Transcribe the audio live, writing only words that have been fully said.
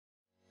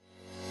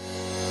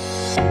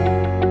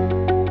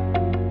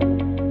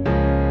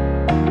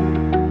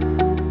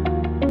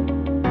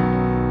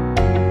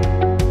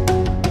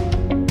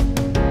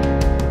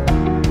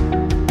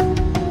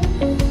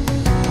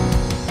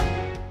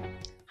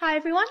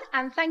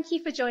and thank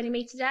you for joining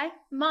me today.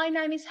 My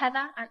name is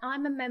Heather and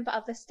I'm a member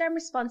of the STEM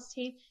response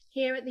team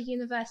here at the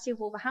University of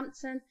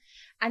Wolverhampton,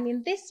 and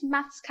in this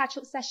maths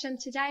catch-up session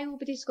today we'll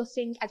be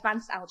discussing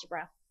advanced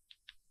algebra.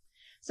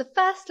 So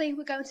firstly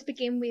we're going to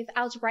begin with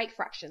algebraic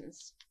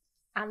fractions,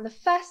 and the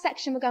first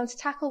section we're going to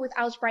tackle with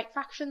algebraic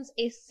fractions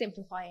is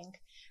simplifying.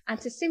 And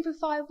to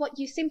simplify, what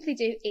you simply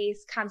do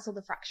is cancel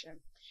the fraction.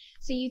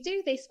 So you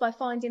do this by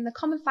finding the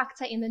common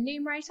factor in the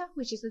numerator,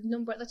 which is the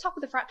number at the top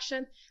of the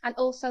fraction, and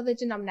also the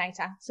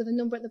denominator, so the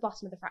number at the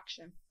bottom of the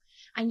fraction.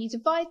 And you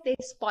divide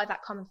this by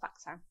that common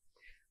factor.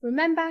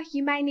 Remember,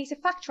 you may need to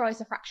factorise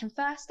the fraction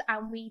first,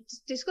 and we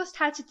discussed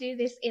how to do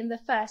this in the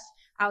first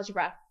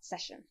algebra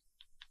session.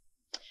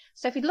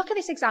 So if we look at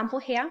this example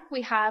here,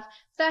 we have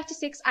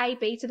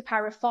 36ab to the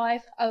power of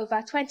 5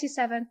 over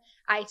 27a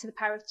to the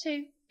power of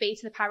 2, b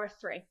to the power of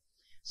 3.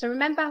 So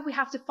remember, we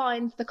have to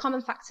find the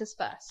common factors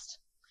first.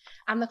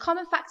 And the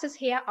common factors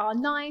here are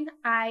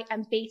 9a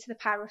and b to the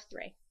power of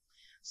 3.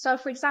 So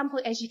for example,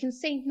 as you can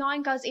see,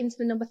 9 goes into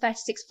the number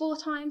 36 4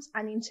 times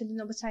and into the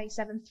number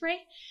 27 3.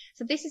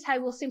 So this is how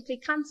we'll simply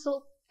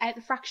cancel out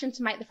the fraction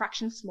to make the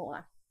fraction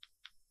smaller.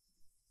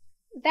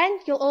 Then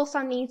you'll also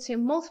need to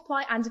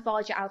multiply and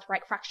divide your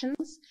algebraic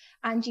fractions,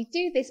 and you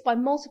do this by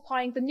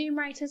multiplying the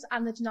numerators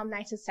and the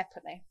denominators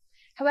separately.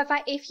 However,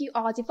 if you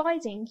are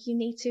dividing, you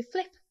need to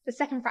flip the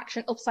second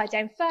fraction upside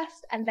down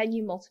first and then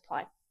you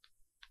multiply.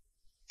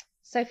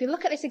 So if you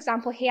look at this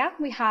example here,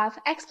 we have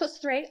x plus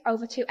 3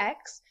 over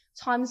 2x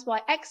times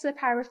by x to the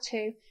power of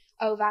 2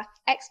 over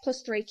x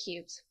plus 3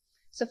 cubed.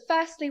 So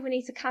firstly, we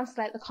need to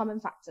cancel out the common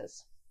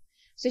factors.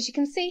 So as you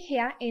can see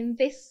here in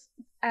this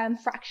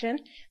fraction,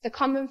 the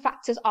common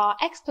factors are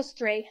x plus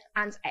 3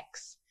 and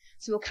x.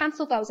 So we'll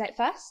cancel those out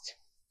first.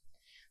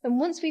 Then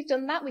once we've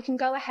done that, we can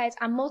go ahead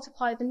and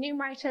multiply the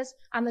numerators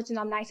and the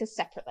denominators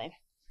separately,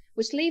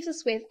 which leaves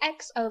us with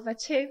x over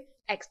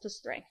 2x plus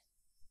 3.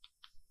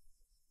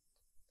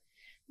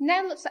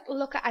 Now let's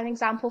look at an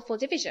example for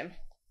division.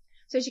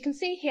 So as you can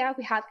see here,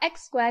 we have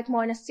x squared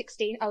minus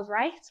 16 over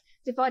 8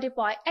 divided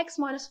by x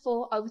minus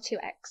 4 over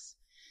 2x.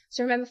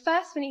 So remember,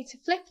 first we need to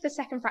flip the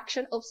second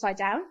fraction upside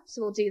down,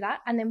 so we'll do that,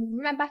 and then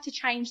remember to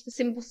change the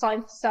symbol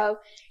sign so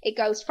it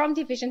goes from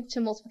division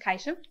to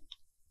multiplication.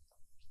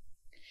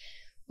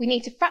 We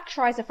need to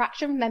factorise the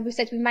fraction. Remember, we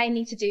said we may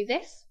need to do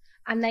this,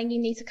 and then you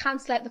need to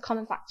cancel out the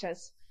common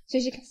factors. So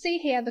as you can see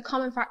here, the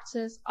common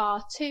factors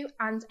are 2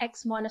 and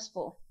x minus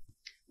 4.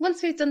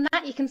 Once we've done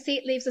that, you can see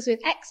it leaves us with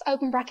x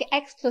open bracket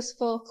x plus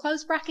 4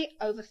 close bracket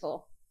over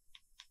 4.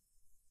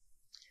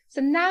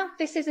 So now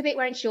this is a bit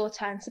where it's your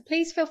turn, so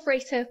please feel free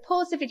to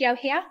pause the video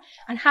here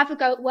and have a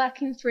go at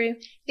working through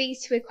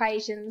these two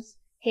equations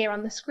here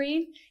on the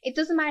screen. It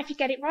doesn't matter if you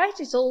get it right,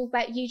 it's all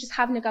about you just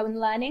having a go and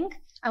learning.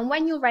 And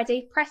when you're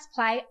ready, press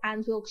play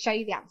and we'll show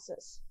you the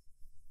answers.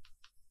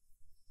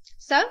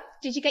 So,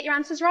 did you get your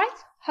answers right?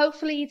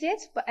 Hopefully you did,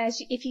 but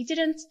if you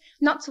didn't,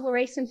 not to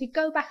worry, simply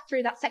go back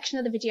through that section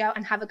of the video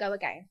and have a go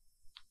again.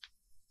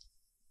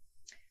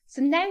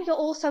 So now you'll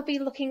also be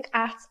looking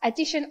at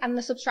addition and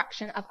the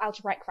subtraction of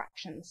algebraic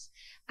fractions.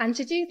 And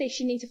to do this,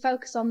 you need to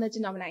focus on the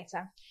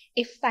denominator.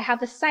 If they have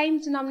the same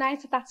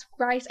denominator, that's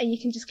great, and you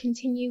can just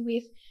continue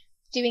with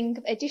doing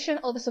addition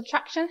or the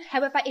subtraction.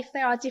 However, if they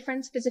are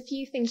different, there's a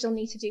few things you'll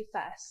need to do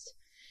first.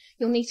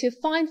 You'll need to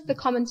find the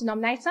common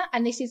denominator,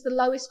 and this is the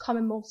lowest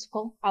common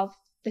multiple of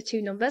the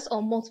two numbers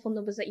or multiple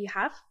numbers that you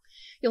have.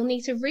 You'll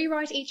need to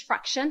rewrite each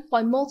fraction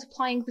by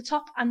multiplying the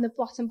top and the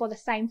bottom by the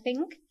same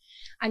thing,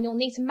 and you'll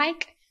need to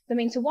make them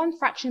into one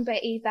fraction by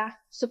either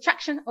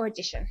subtraction or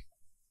addition.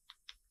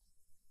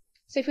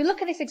 So if we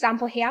look at this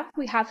example here,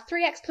 we have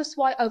 3x plus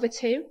y over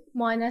 2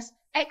 minus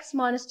x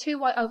minus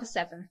 2y over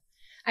 7.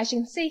 As you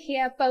can see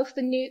here, both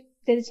the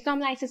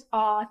denominators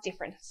are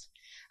different,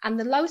 and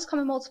the lowest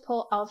common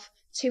multiple of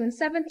 2 and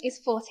 7 is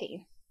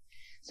 14.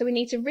 So we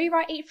need to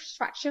rewrite each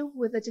fraction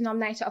with a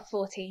denominator of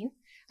 14,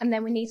 and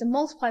then we need to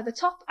multiply the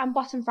top and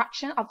bottom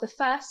fraction of the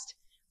first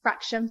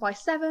fraction by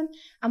 7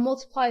 and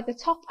multiply the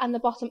top and the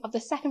bottom of the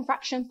second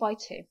fraction by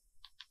 2.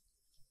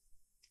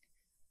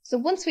 So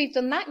once we've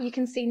done that, you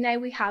can see now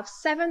we have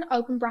 7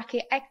 open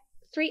bracket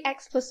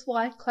 3x plus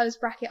y close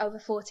bracket over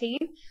 14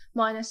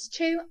 minus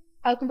 2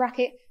 open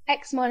bracket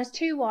x minus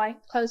 2y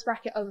close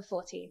bracket over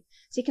 14.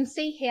 So you can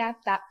see here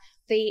that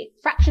the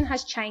fraction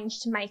has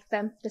changed to make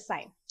them the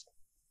same.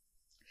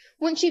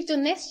 Once you've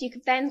done this, you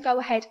could then go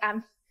ahead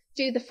and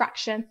do the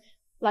fraction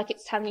like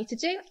it's telling you to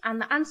do, and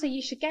the answer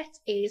you should get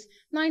is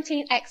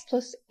 19x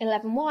plus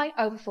 11y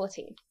over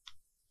 14.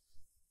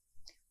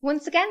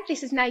 Once again,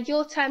 this is now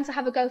your turn to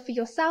have a go for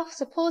yourself,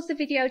 so pause the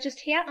video just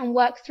here and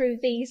work through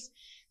these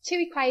two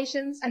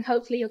equations, and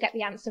hopefully you'll get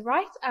the answer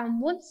right. And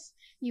once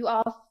you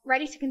are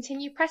ready to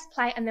continue, press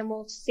play and then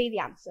we'll see the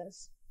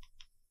answers.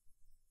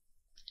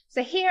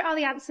 So here are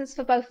the answers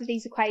for both of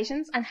these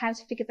equations and how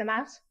to figure them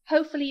out.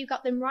 Hopefully you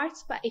got them right,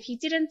 but if you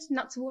didn't,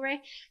 not to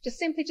worry, just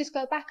simply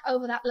go back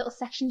over that little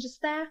section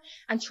just there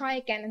and try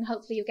again, and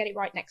hopefully you'll get it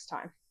right next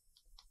time.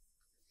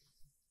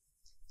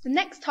 The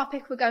next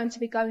topic we're going to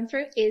be going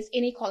through is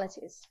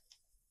inequalities.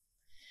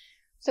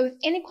 So with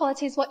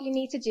inequalities, what you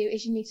need to do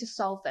is you need to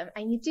solve them,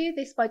 and you do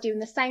this by doing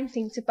the same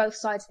thing to both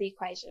sides of the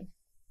equation.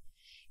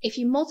 If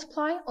you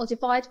multiply or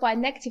divide by a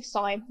negative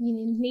sign, you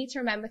need to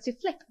remember to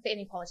flip the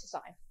inequality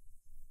sign.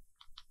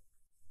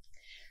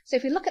 So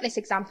if we look at this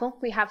example,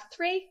 we have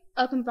 3,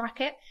 open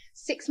bracket,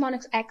 6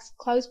 minus x,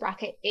 close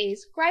bracket,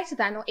 is greater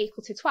than or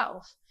equal to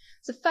 12.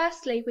 So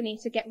firstly, we need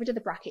to get rid of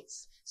the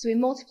brackets. So we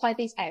multiply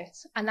these out,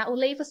 and that will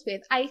leave us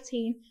with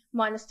 18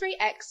 minus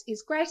 3x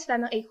is greater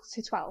than or equal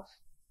to 12.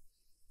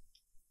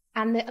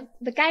 And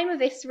the game of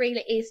this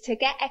really is to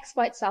get x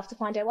by itself to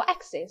find out what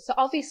x is. So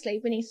obviously,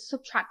 we need to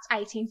subtract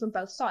 18 from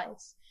both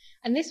sides.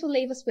 And this will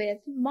leave us with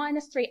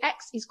minus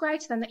 3x is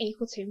greater than or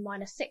equal to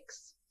minus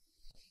 6.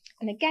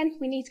 And again,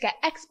 we need to get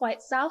x by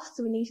itself,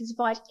 so we need to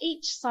divide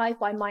each side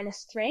by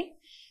minus 3.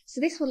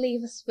 So this will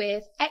leave us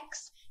with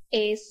x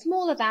is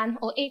smaller than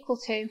or equal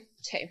to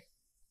 2.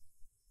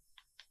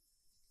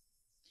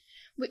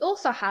 We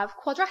also have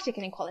quadratic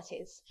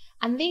inequalities,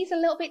 and these are a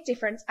little bit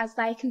different as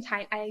they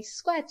contain a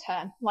squared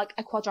term, like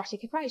a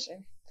quadratic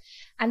equation.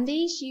 And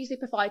these usually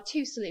provide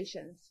two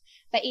solutions.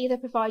 They either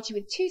provide you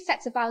with two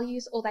sets of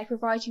values or they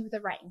provide you with a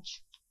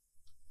range.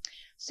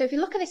 So if you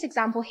look at this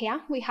example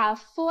here, we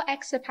have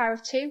 4x to the power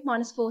of 2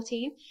 minus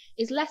 14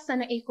 is less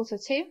than or equal to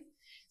 2.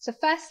 So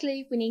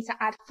firstly, we need to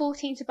add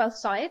 14 to both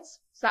sides.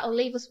 So that will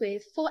leave us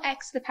with 4x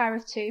to the power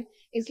of 2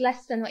 is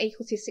less than or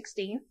equal to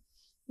 16.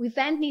 We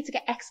then need to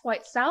get x by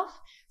itself.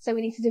 So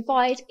we need to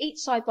divide each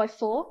side by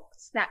 4.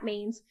 So that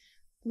means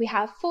we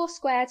have 4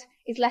 squared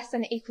is less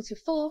than or equal to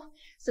 4.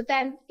 So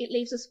then it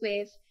leaves us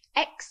with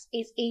x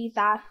is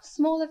either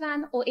smaller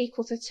than or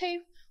equal to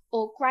 2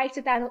 or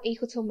greater than or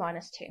equal to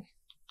minus 2.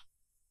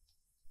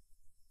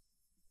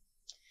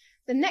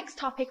 The next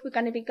topic we're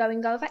going to be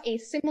going over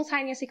is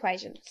simultaneous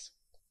equations.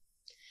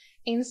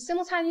 In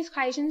simultaneous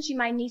equations, you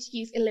may need to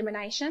use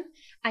elimination,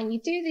 and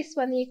you do this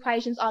when the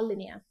equations are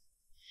linear.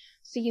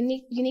 So you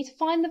need to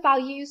find the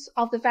values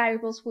of the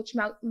variables which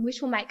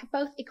will make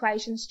both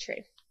equations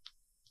true.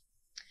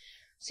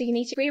 So you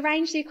need to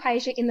rearrange the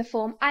equation in the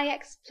form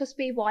ax plus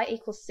by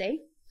equals c.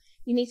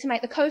 You need to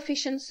make the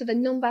coefficients, so the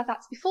number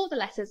that's before the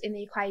letters in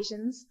the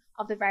equations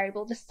of the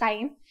variable, the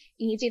same.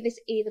 You do this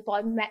either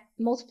by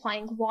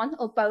multiplying one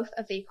or both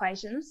of the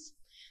equations.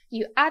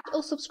 You add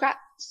or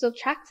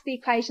subtract the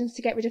equations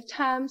to get rid of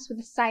terms with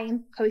the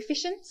same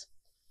coefficient.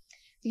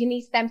 You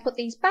need to then put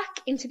these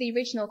back into the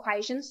original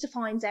equations to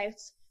find out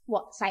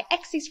what, say,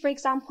 x is, for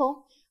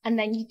example, and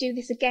then you do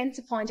this again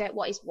to find out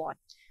what is y.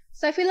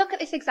 So if we look at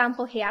this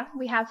example here,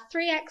 we have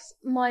 3x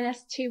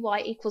minus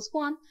 2y equals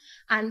 1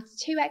 and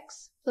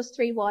 2x plus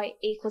 3y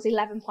equals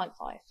 11.5.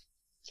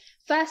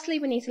 Firstly,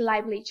 we need to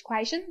label each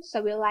equation,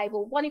 so we'll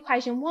label one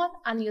equation 1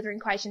 and the other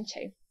equation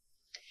 2.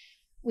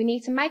 We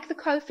need to make the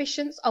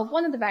coefficients of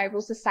one of the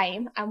variables the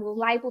same, and we'll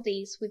label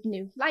these with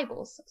new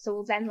labels. So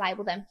we'll then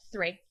label them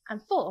 3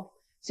 and 4.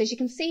 So as you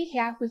can see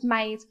here, we've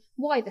made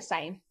y the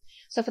same.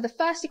 So for the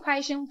first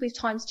equation, we've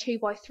times 2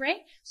 by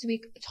 3, so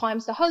we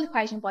times the whole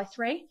equation by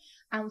 3.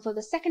 And for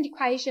the second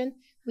equation,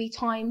 we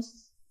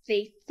times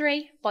the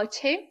 3 by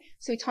 2,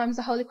 so we times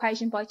the whole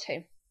equation by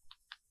 2.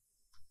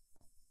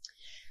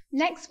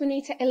 Next, we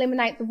need to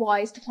eliminate the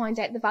y's to find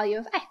out the value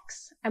of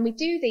x, and we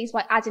do these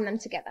by adding them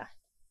together.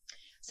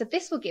 So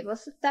this will give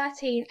us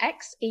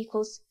 13x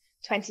equals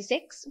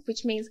 26,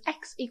 which means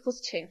x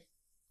equals 2.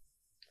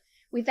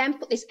 We then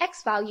put this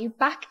x value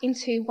back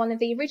into one of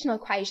the original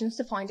equations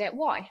to find out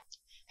y.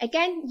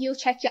 Again, you'll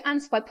check your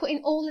answer by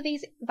putting all of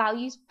these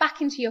values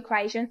back into your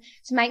equation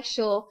to make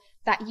sure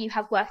that you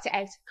have worked it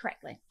out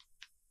correctly.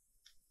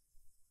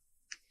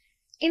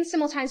 In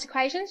simultaneous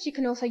equations, you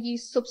can also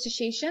use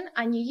substitution,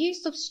 and you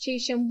use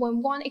substitution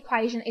when one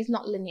equation is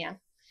not linear.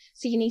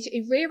 So you need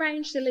to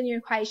rearrange the linear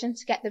equation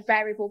to get the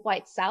variable by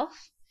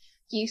itself.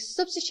 You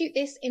substitute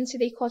this into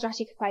the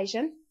quadratic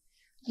equation.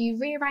 You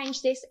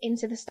rearrange this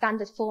into the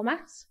standard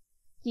format.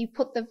 You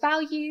put the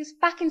values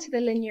back into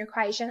the linear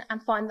equation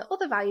and find the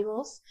other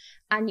variables,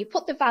 and you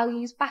put the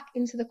values back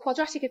into the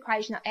quadratic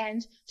equation at the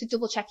end to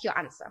double check your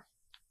answer.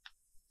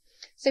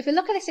 So if we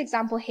look at this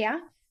example here,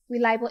 we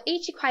label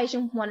each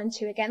equation 1 and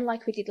 2 again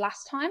like we did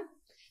last time,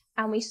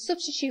 and we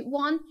substitute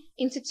 1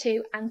 into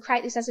 2 and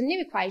create this as a new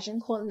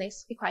equation, calling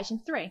this equation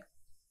 3.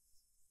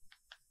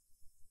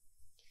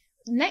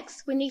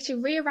 Next, we need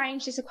to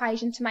rearrange this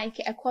equation to make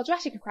it a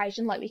quadratic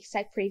equation like we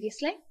said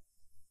previously,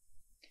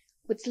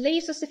 which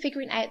leaves us to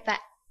figuring out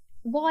that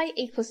y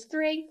equals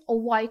 3 or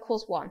y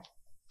equals 1.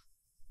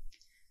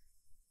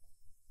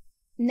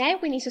 Now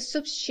we need to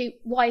substitute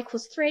y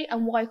equals 3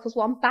 and y equals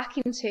 1 back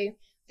into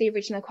the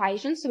original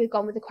equation, so we've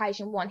gone with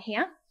equation 1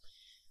 here.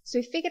 So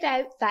we figured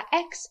out that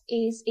x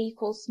is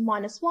equals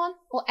minus 1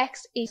 or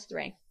x is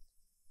 3.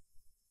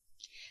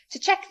 To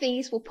check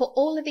these, we'll put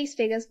all of these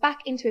figures back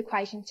into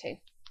equation 2.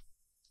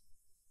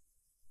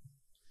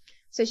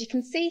 So as you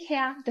can see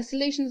here, the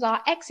solutions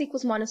are x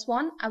equals minus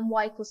 1 and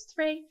y equals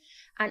 3,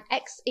 and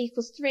x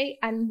equals 3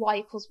 and y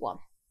equals 1.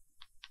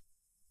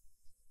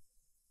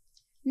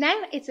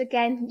 Now it's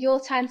again your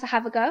turn to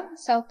have a go,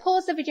 so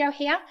pause the video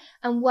here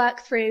and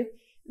work through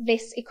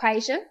this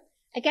equation,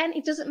 Again,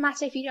 it doesn't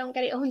matter if you don't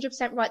get it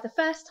 100% right the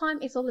first time,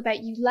 it's all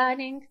about you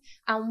learning,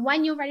 and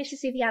when you're ready to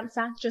see the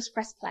answer, just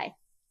press play.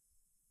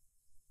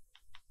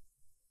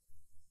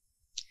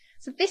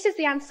 So this is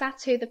the answer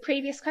to the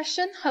previous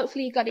question.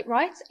 Hopefully you got it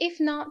right.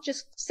 If not,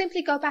 just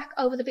simply go back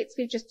over the bits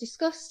we've just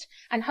discussed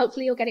and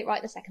hopefully you'll get it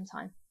right the second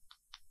time.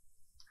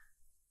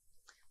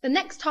 The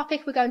next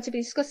topic we're going to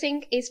be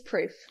discussing is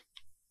proof.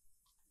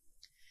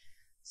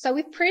 So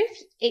with proof,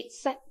 it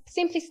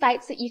simply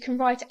states that you can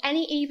write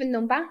any even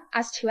number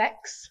as 2x,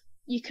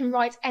 you can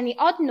write any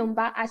odd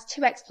number as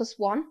 2x plus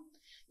 1,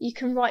 you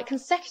can write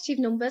consecutive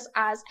numbers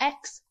as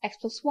x, x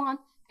plus 1,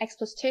 x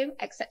plus 2,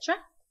 etc.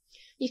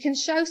 You can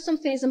show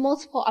something is a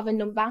multiple of a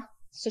number,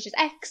 such as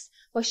x,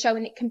 by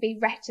showing it can be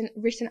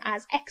written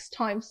as x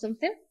times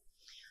something.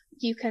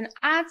 You can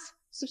add,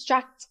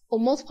 subtract, or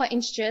multiply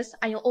integers,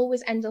 and you'll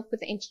always end up with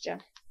the integer.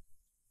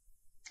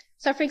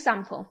 So for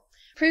example,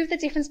 prove the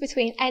difference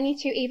between any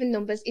two even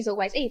numbers is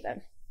always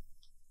even.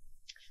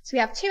 So we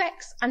have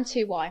 2x and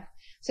 2y.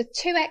 So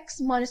 2x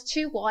minus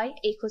 2y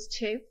equals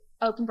 2,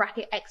 open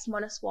bracket, x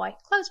minus y,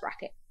 close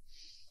bracket.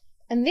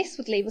 And this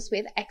would leave us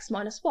with x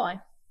minus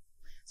y.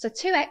 So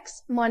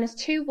 2x minus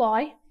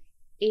 2y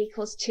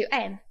equals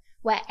 2n,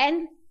 where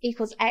n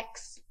equals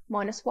x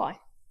minus y.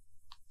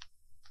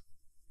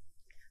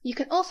 You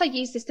can also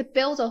use this to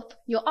build up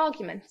your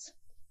argument.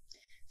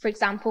 For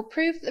example,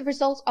 prove the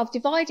result of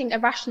dividing a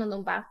rational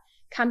number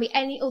can be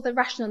any other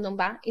rational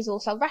number is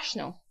also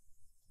rational.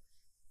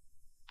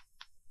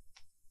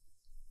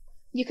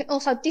 You can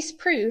also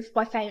disprove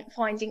by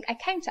finding a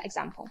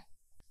counterexample.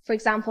 For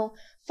example,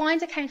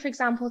 find a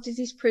counterexample to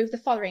disprove the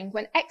following: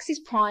 when x is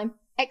prime,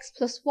 x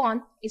plus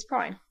 1 is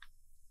prime.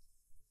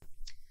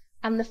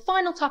 And the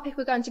final topic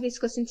we're going to be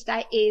discussing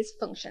today is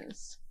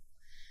functions.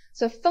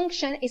 So a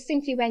function is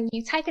simply when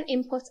you take an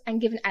input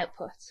and give an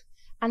output.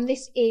 And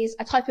this is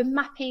a type of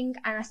mapping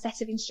and a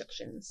set of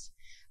instructions.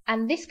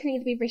 And this can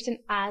either be written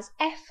as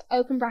f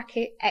open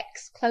bracket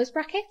x close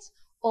bracket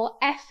or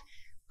f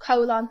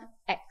colon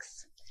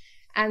x.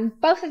 And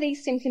both of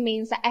these simply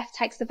means that f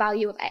takes the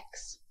value of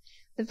x.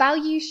 The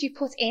values you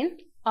put in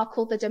are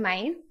called the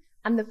domain,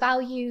 and the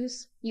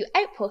values you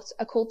output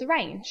are called the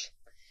range.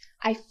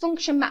 A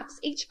function maps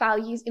each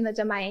value in the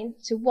domain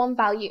to one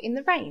value in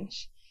the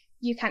range.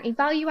 You can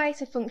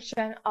evaluate a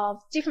function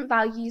of different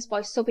values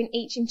by subbing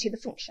each into the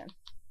function.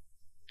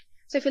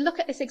 So if you look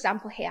at this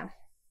example here,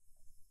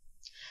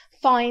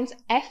 find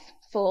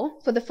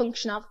f4 for the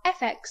function of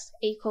fx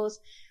equals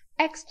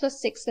x plus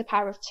 6 to the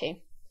power of 2.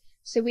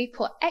 So we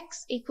put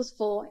x equals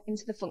 4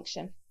 into the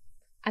function,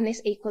 and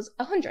this equals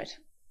 100.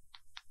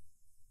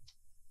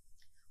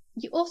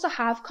 You also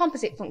have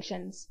composite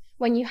functions.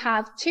 When you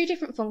have two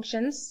different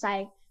functions,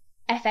 say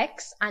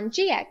fx and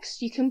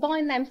gx, you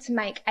combine them to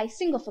make a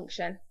single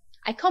function,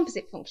 a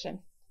composite function,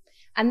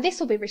 and this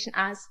will be written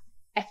as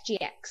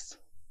fgx.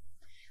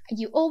 And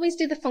you always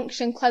do the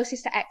function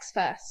closest to x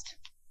first.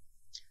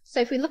 So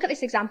if we look at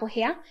this example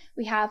here,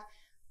 we have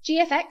g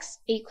of x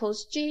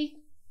equals g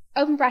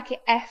open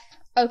bracket f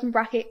open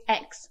bracket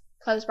x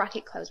close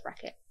bracket close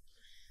bracket.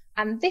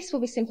 And this will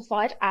be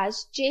simplified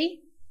as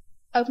g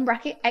open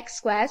bracket x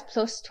squared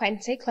plus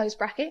 20 close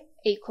bracket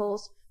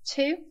equals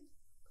 2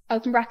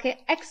 open bracket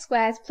x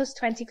squared plus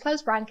 20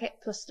 close bracket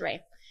plus 3,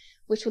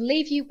 which will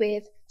leave you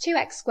with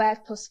 2x squared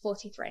plus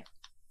 43.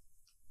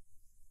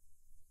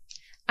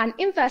 An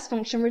inverse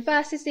function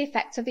reverses the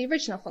effect of the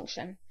original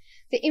function.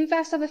 The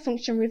inverse of a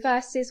function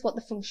reverses what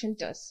the function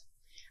does.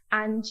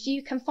 And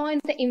you can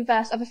find the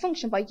inverse of a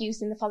function by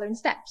using the following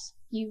steps.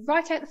 You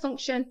write out the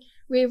function,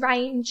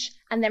 rearrange,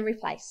 and then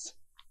replace.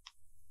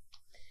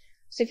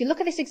 So if you look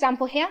at this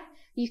example here,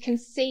 you can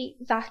see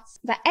that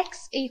the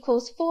x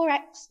equals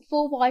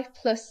 4y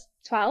plus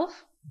 12.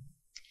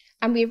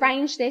 And we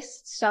arrange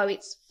this so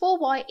it's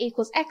 4y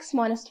equals x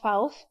minus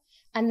 12.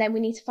 And then we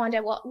need to find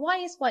out what y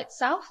is by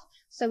itself.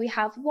 So we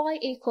have y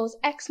equals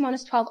x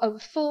minus 12 over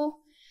 4.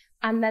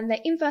 And then the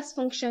inverse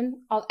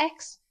function of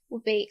x will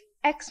be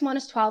x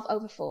minus 12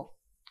 over 4.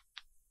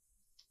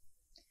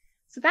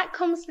 So that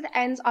comes to the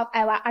end of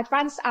our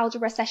Advanced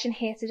Algebra session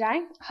here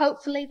today.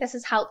 Hopefully this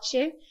has helped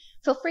you.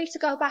 Feel free to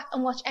go back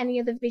and watch any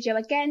of the video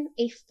again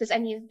if there's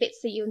any of the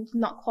bits that you've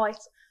not quite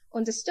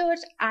understood,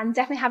 and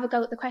definitely have a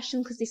go at the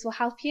question because this will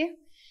help you.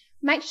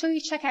 Make sure you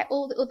check out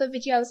all the other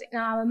videos in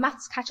our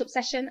maths catch-up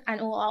session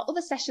and all our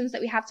other sessions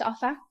that we have to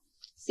offer.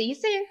 See you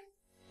soon!